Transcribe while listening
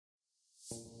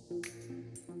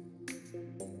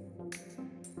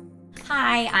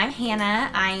Hi, I'm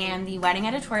Hannah. I am the wedding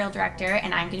editorial director,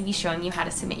 and I'm going to be showing you how to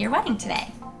submit your wedding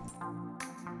today.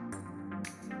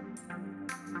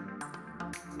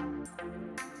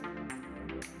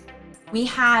 We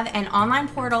have an online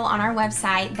portal on our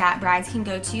website that brides can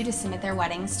go to submit their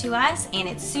weddings to us, and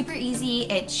it's super easy.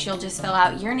 You'll just fill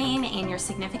out your name and your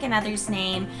significant other's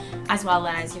name, as well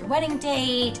as your wedding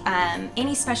date,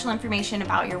 any special information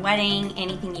about your wedding,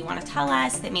 anything you want to tell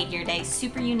us that made your day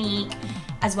super unique,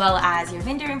 as well as your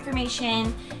vendor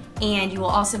information. And you will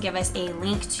also give us a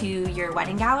link to your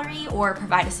wedding gallery or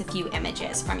provide us a few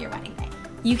images from your wedding day.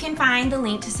 You can find the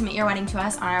link to submit your wedding to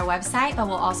us on our website, but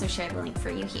we'll also share the link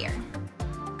for you here.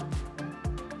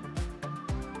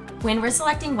 When we're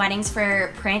selecting weddings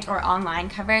for print or online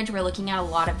coverage, we're looking at a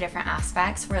lot of different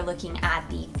aspects. We're looking at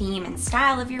the theme and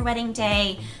style of your wedding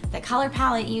day, the color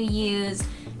palette you use,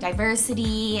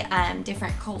 diversity,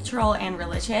 different cultural and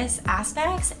religious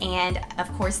aspects, and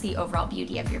of course the overall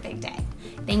beauty of your big day.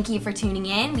 Thank you for tuning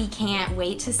in. We can't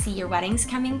wait to see your weddings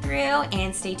coming through,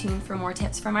 and stay tuned for more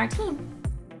tips from our team.